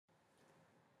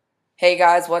Hey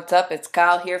guys, what's up? It's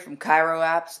Kyle here from Cairo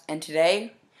Apps, and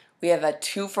today we have a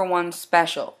 2-for-1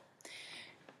 special.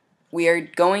 We are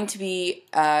going to be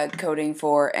coding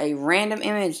for a random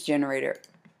image generator,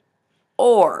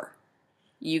 or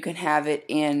you can have it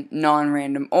in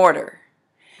non-random order.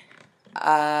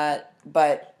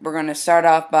 But we're going to start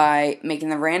off by making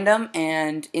the random,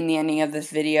 and in the ending of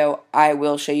this video, I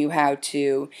will show you how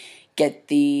to get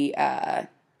the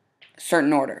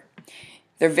certain order.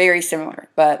 They're very similar,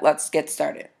 but let's get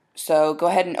started. So go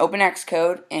ahead and open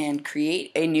Xcode and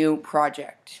create a new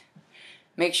project.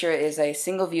 Make sure it is a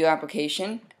single view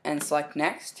application and select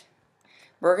next.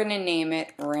 We're going to name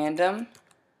it random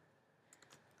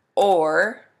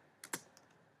or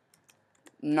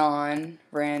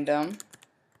non-random.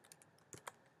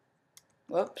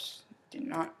 Whoops, did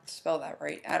not spell that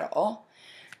right at all.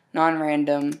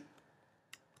 Non-random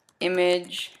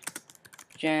image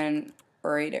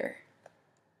generator.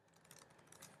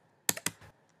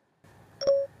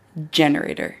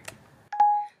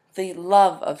 The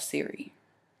love of Siri.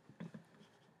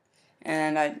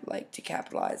 And I'd like to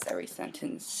capitalize every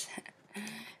sentence.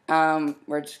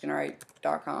 We're just gonna write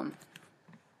 .com.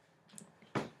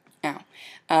 Now,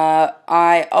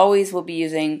 I always will be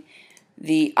using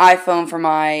the iPhone for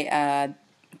my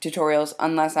tutorials,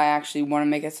 unless I actually want to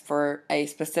make it for a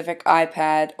specific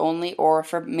iPad only, or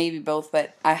for maybe both,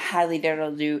 but I highly doubt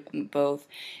I'll do both.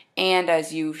 And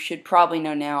as you should probably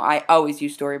know now, I always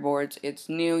use storyboards. It's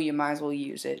new, you might as well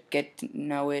use it, get to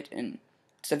know it, and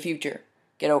it's the future.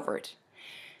 Get over it.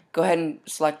 Go ahead and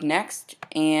select next,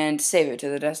 and save it to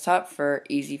the desktop for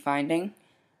easy finding.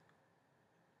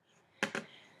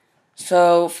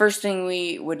 So, first thing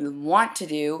we would want to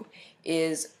do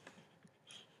is,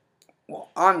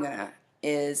 I'm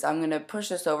gonna push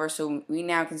this over so we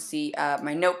now can see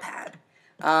my notepad.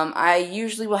 I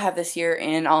usually will have this here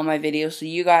in all my videos, so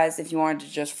you guys, if you wanted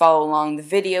to just follow along the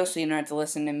video so you don't have to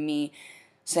listen to me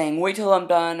saying wait till I'm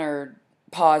done or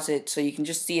pause it so you can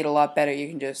just see it a lot better, you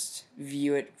can just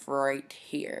view it right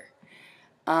here.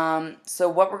 So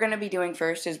what we're going to be doing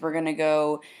first is we're going to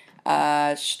go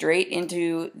straight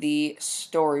into the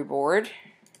storyboard.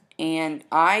 And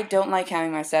I don't like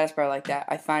having my status bar like that.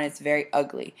 I find it's very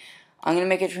ugly. I'm going to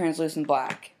make it translucent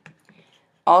black.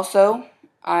 Also,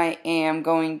 I am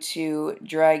going to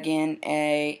drag in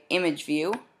a image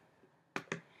view.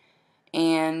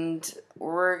 And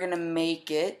we're going to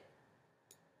make it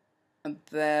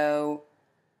about,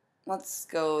 let's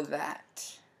go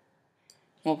that.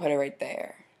 We'll put it right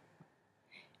there.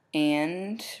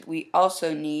 And we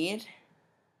also need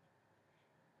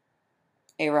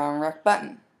a round rect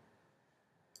button.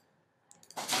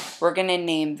 We're going to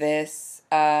name this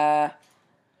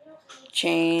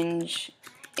change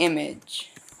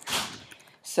image.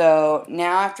 So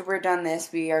now after we're done this,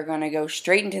 we are going to go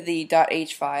straight into the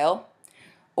 .h file.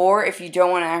 Or if you don't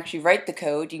want to actually write the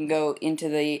code, you can go into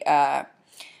the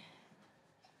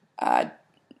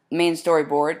main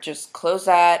storyboard. Just close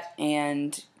that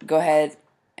and go ahead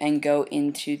and go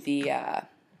into the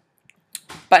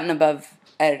button above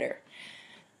editor.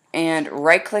 And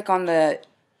right click on the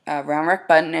round rect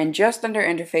button, and just under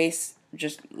interface,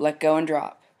 just let go and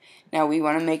drop. Now we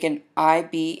want to make an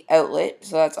IB outlet,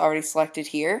 so that's already selected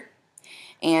here.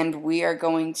 And we are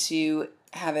going to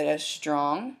have it as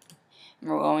strong. And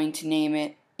we're going to name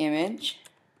it image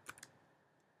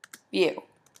view.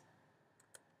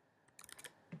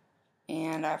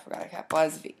 And I forgot to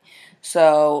capitalize the V.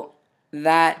 So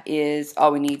that is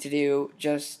all we need to do.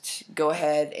 Just go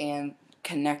ahead and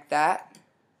connect that.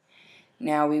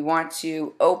 Now we want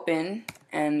to open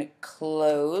and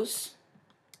close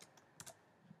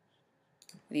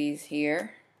these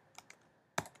here.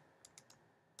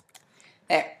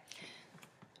 There.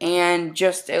 And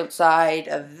just outside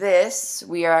of this,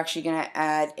 we are actually going to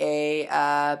add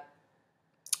a,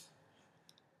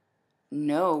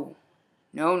 no.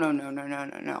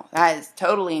 That is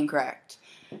totally incorrect.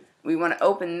 We want to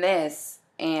open this,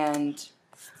 and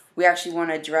we actually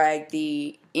want to drag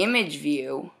the image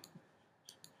view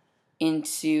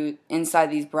inside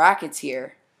these brackets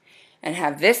here, and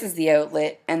have this as the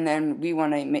outlet, and then we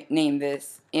want to name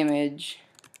this image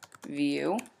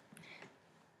view.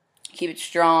 Keep it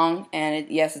strong, and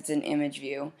yes, it's an image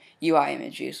view, UI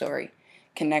image view, sorry.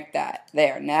 Connect that.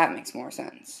 There, now that makes more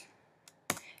sense.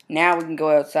 Now we can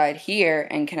go outside here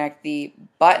and connect the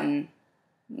button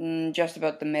just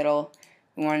about the middle.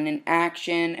 We want an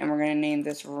action, and we're going to name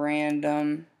this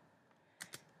random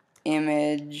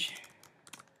image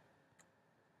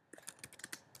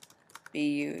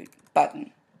view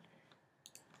button.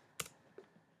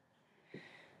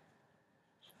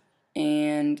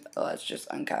 And let's just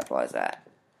uncapitalize that.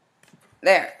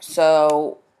 There.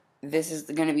 So this is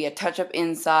going to be a touch-up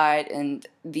inside, and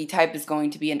the type is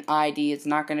going to be an ID. It's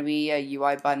not going to be a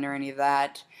UI button or any of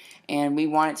that, and we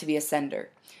want it to be a sender.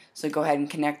 So go ahead and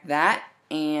connect that,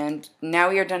 and now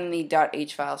we are done in the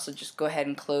 .h file, so just go ahead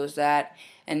and close that,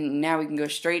 and now we can go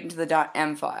straight into the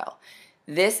 .m file.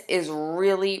 This is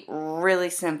really,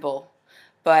 really simple,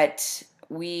 but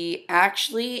we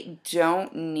actually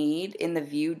don't need, in the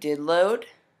view did load,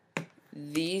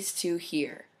 these two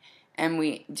here. And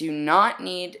we do not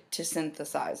need to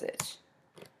synthesize it.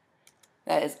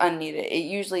 That is unneeded.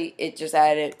 It just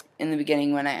added in the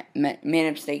beginning when I made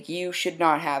a mistake. You should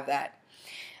not have that.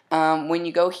 When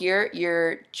you go here,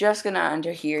 you're just going to,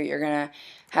 under here, you're going to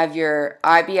have your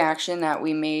IB action that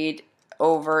we made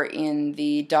over in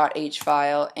the .h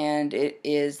file, and it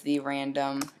is the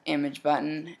random image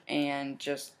button, and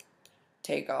just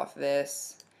take off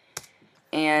this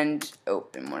and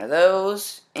open one of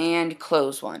those and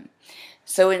close one.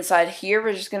 So inside here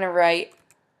we're just going to write,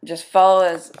 just follow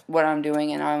as what I'm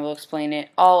doing, and I will explain it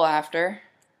all after.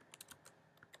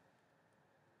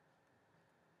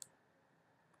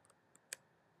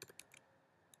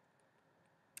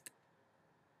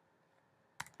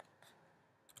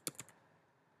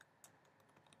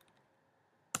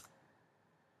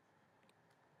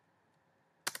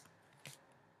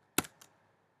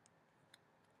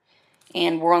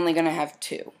 And we're only going to have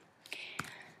two.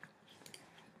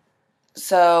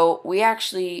 So we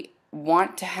actually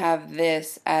want to have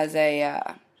this as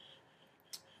a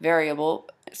variable.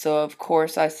 So of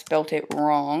course I spelt it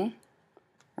wrong.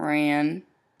 Random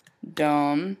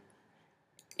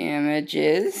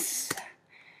images.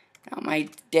 Not my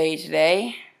day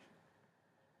today.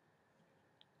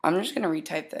 I'm just going to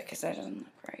retype that because that doesn't look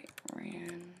right.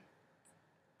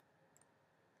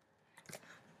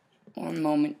 One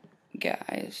moment,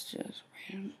 guys. Just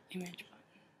random image.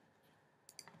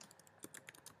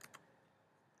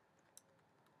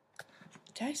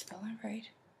 Did I spell that right?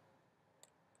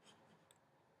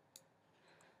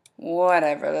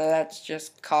 Whatever, let's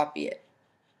just copy it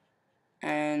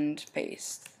and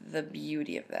paste. The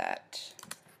beauty of that.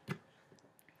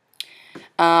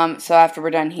 So after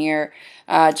we're done here,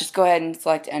 just go ahead and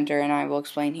select enter, and I will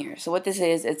explain here. So what this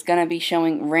is, it's going to be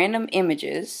showing random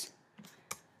images.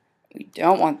 We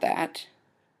don't want that.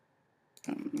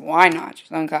 Why not?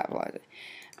 Just uncapitalize it.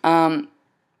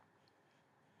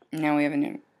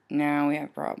 Now we have a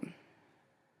problem.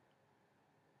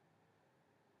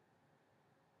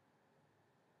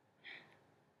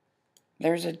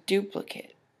 There's a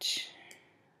duplicate.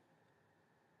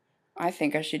 I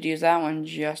think I should use that one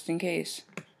just in case,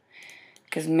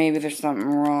 because maybe there's something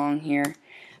wrong here.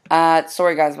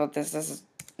 Sorry guys about this. This is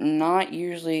not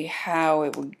usually how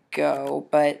it would go,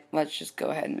 but let's just go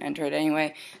ahead and enter it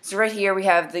anyway. So right here we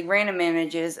have the random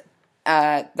images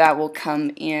that will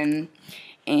come in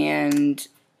and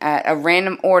at a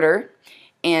random order,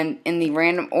 and in the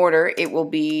random order it will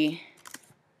be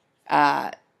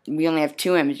we only have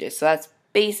two images, so that's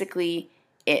basically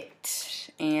it.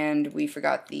 And we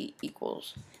forgot the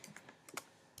equals.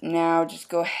 Now just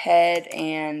go ahead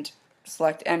and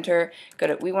select enter.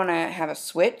 We want to have a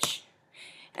switch,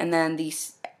 and then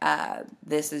these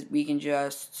this is, we can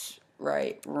just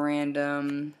write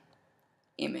random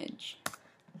image,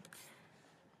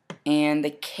 and the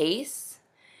case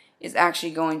is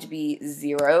actually going to be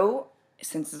 0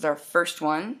 since it's our first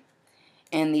one,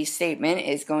 and the statement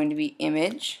is going to be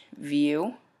image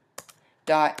view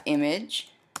dot image,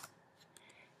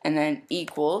 and then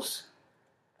equals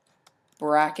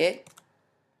bracket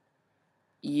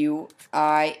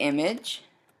UI image,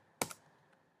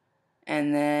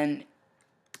 and then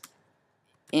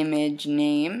image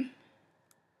name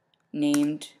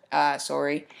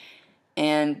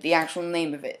and the actual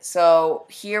name of it. So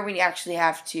here we actually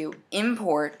have to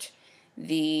import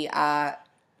the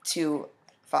two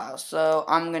files. So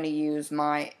I'm going to use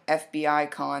my FB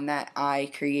icon that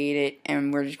I created,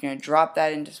 and we're just going to drop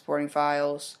that into supporting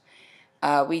files.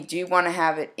 We do want to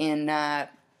have it in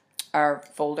our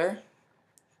folder,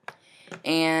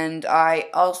 and I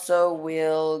also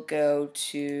will go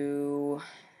to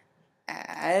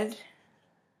add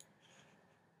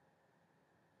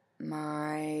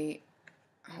my,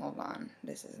 hold on,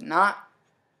 this is not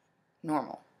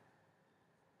normal.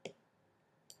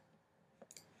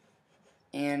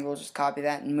 And we'll just copy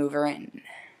that and move her in.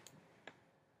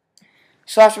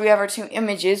 So after we have our two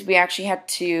images, we actually had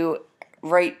to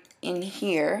write in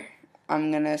here,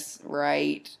 I'm going to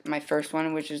write my first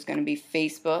one, which is going to be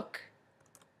Facebook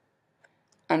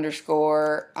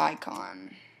 _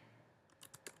 icon.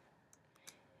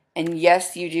 And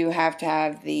yes, you do have to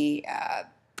have the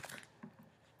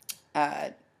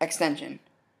extension.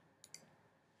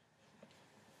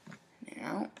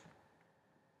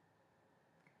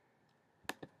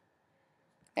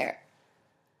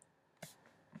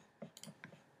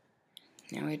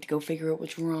 Now we have to go figure out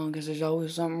what's wrong, because there's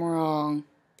always something wrong.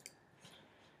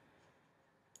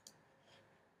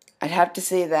 I'd have to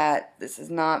say that this is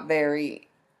not very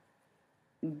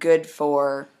good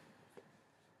for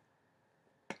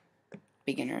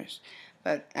beginners.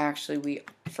 But actually we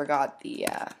forgot the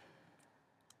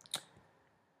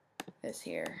this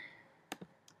here.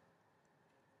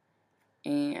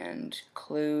 And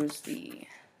close the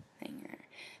thing there.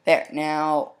 There.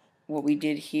 Now what we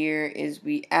did here is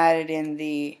we added in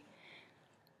the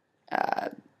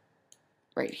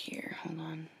right here. Hold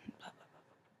on.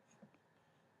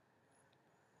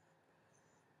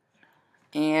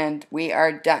 And we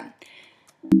are done.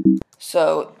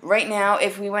 So right now,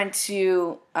 if we went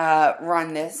to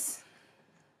run this,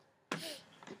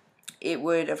 it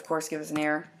would of course give us an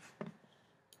error.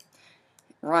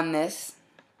 Run this.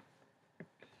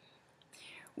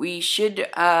 We should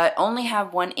only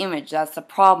have one image. That's the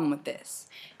problem with this.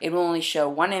 It will only show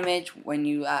one image when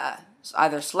you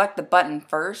either select the button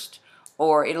first,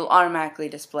 or it'll automatically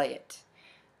display it.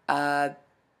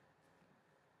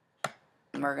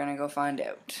 We're gonna go find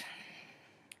out.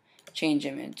 Change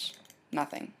image.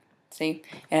 Nothing. See?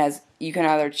 It has. You can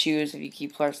either choose if you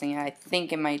keep pressing it. I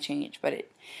think it might change, but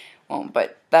it won't.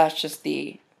 But that's just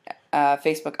the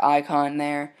Facebook icon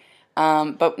there.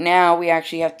 But now we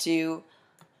actually have to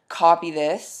copy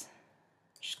this.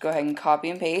 Just go ahead and copy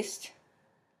and paste.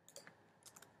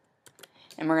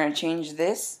 And we're going to change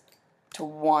this to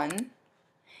 1.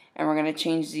 And we're going to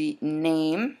change the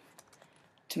name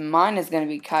to mine is going to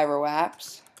be Cairo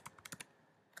Apps.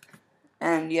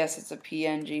 And yes, it's a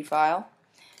PNG file.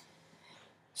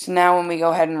 So now when we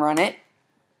go ahead and run it,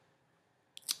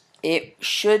 it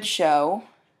should show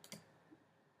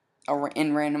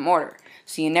in random order.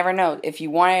 So you never know. If you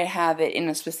want to have it in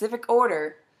a specific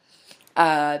order,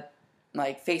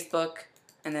 like Facebook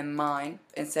and then mine,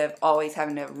 instead of always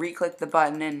having to re-click the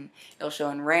button and it'll show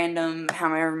in random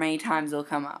however many times it'll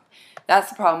come up. That's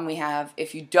the problem we have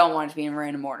if you don't want it to be in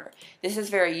random order. This is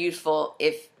very useful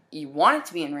if you want it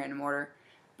to be in random order,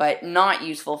 but not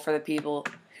useful for the people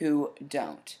who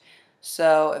don't.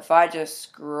 So if I just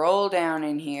scroll down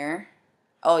in here,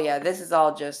 oh yeah, this is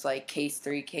all just like case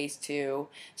 3, case 2,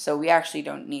 so we actually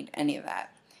don't need any of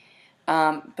that.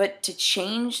 But to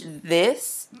change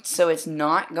this so it's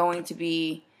not going to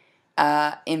be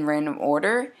in random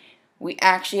order, we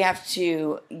actually have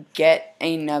to get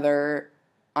another,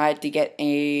 I had to get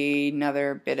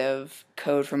another bit of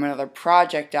code from another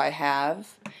project I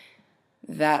have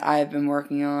that I've been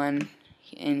working on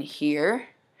in here.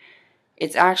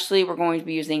 It's actually, we're going to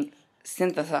be using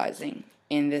synthesizing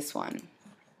in this one.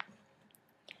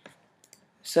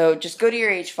 So just go to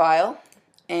your H file,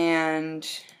 and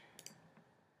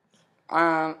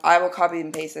I will copy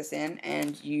and paste this in,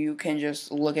 and you can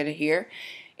just look at it here.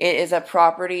 It is a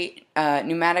property,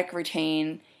 pneumatic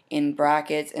retain in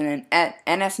brackets, and an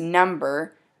NS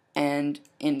number and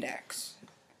index.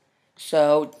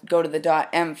 So go to the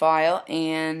 .m file,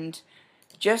 and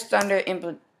just under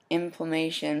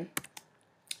implementation,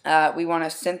 we want to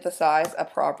synthesize a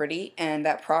property, and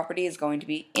that property is going to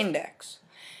be index.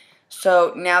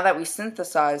 So now that we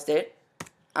synthesized it,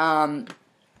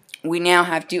 we now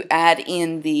have to add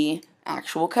in the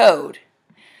actual code.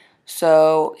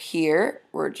 So here,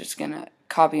 we're just going to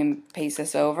copy and paste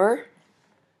this over.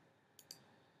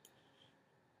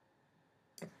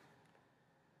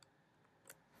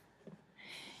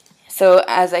 So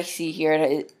as I see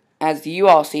here, as you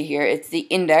all see here, it's the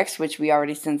index, which we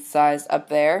already synthesized up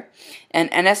there, and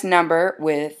NS number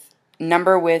with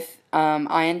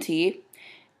INT,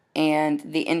 and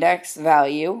the index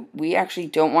value. We actually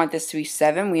don't want this to be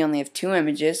 7. We only have 2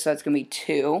 images, so that's going to be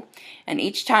 2. And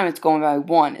each time it's going by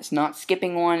 1. It's not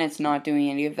skipping 1. It's not doing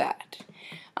any of that.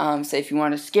 So if you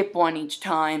want to skip 1 each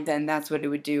time, then that's what it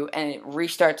would do, and it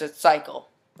restarts its cycle.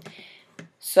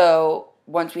 So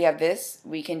once we have this,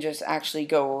 we can just actually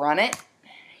go run it.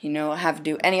 You know, have to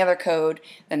do any other code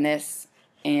than this.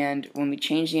 And when we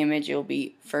change the image, it will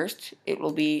be first, it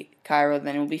will be Cairo,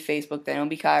 then it will be Facebook, then it will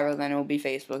be Cairo, then it will be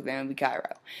Facebook, then it will be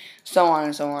Cairo. So on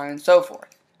and so on and so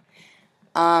forth.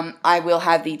 I will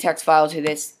have the text file to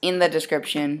this in the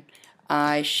description.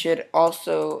 I should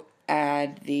also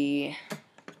add the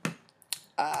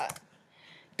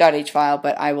 .h file,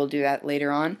 but I will do that later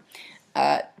on.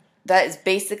 That is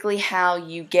basically how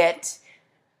you get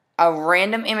a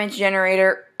random image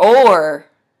generator or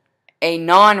a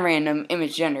non-random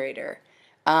image generator.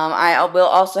 I will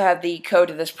also have the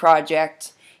code of this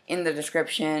project in the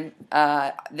description.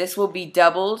 This will be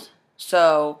doubled,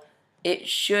 so it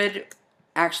should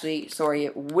actually, sorry,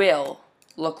 it will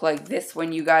look like this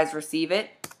when you guys receive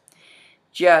it.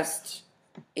 Just,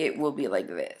 it will be like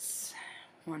this.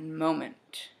 One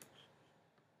moment.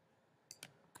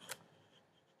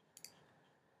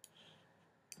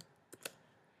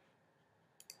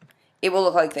 It will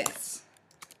look like this.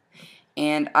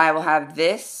 And I will have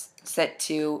this set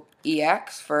to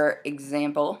EX for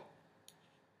example.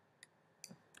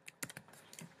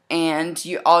 And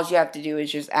all you have to do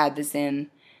is just add this in.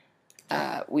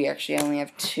 We actually only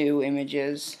have 2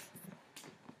 images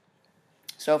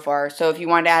so far. So if you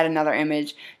want to add another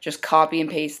image, just copy and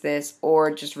paste this,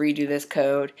 or just redo this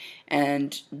code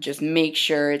and just make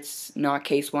sure it's not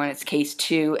case 1, it's case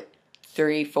 2,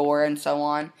 3, 4, and so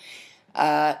on.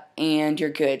 And you're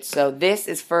good. So this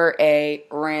is for a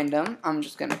random. I'm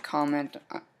just gonna comment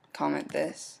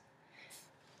this.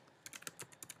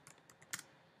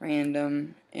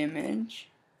 Random image.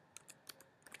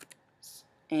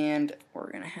 And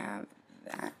we're gonna have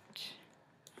that.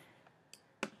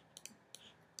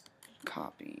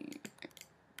 Copy,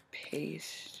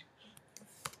 paste.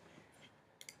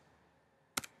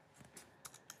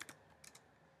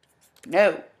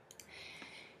 No.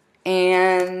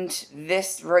 And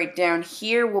this right down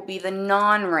here will be the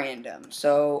non-random.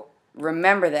 So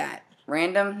remember that.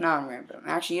 Random, non-random.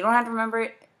 Actually, you don't have to remember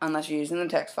it unless you're using the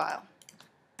text file.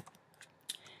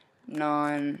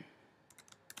 Non-random.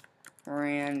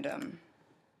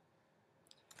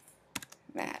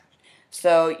 That.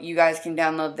 So you guys can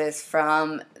download this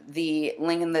from the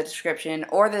link in the description,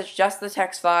 or just the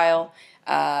text file.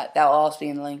 That will also be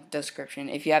in the link description.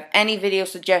 If you have any video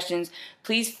suggestions,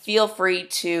 please feel free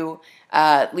to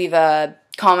leave a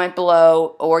comment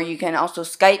below, or you can also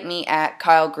Skype me at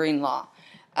kylegreenlaw.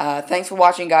 Thanks for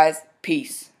watching, guys.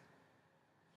 Peace.